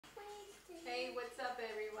Hey, what's up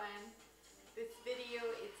everyone? This video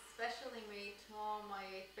is specially made to all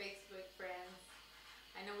my Facebook friends.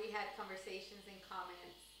 I know we had conversations and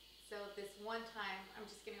comments. So this one time, I'm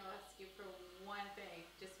just going to ask you for one thing.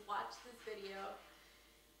 Just watch this video.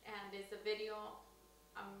 And it's a video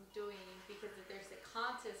I'm doing because there's a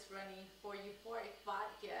contest running for U4RIK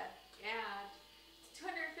Vodka. And it's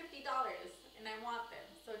 $250 and I want them.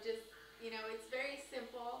 So just, it's very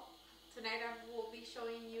simple. Tonight I will be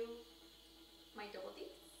showing you my double D,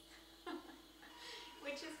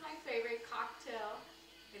 which is my favorite cocktail.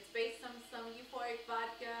 It's based on some U4RIK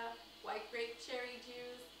vodka, white grape cherry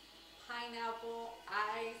juice, pineapple,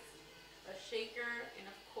 ice, a shaker, and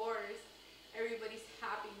of course, everybody's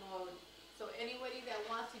happy mode. So anybody that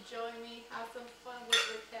wants to join me, have some fun with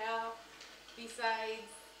Raquel, besides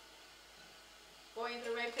going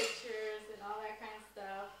through my pictures and all that kind of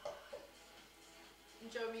stuff,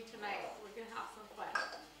 join me tonight. We're gonna have some fun.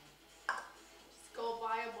 Just go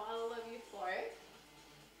buy a bottle of U4RIK.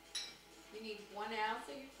 You need 1 ounce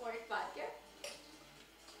of U4RIK vodka,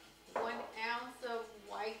 1 ounce of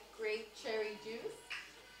white grape cherry juice,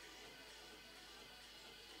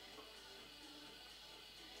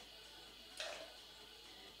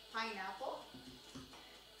 pineapple,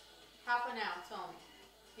 half an ounce only.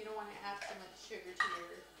 You don't want to add too much sugar to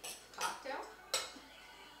your cocktail.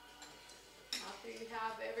 After you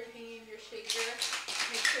have everything in your shaker,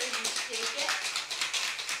 make sure you shake it.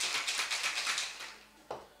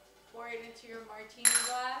 Pour it into your martini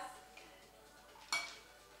glass.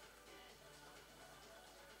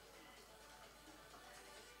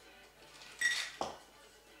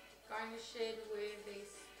 Garnish it with a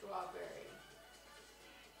strawberry.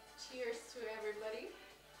 Cheers to everybody.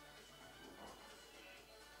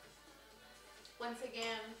 Once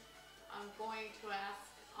again, I'm going to ask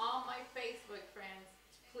all my Facebook friends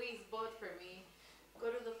to please vote for me. Go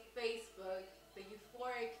to the Facebook, the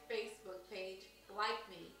U4RIK Facebook page, like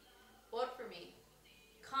me, vote for me,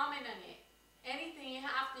 comment on it. Anything you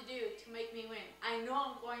have to do to make me win. I know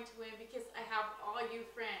I'm going to win because I have all you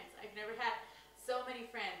friends. I've never had so many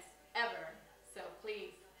friends, ever. So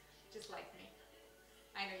please, just like me.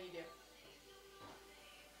 I know you do.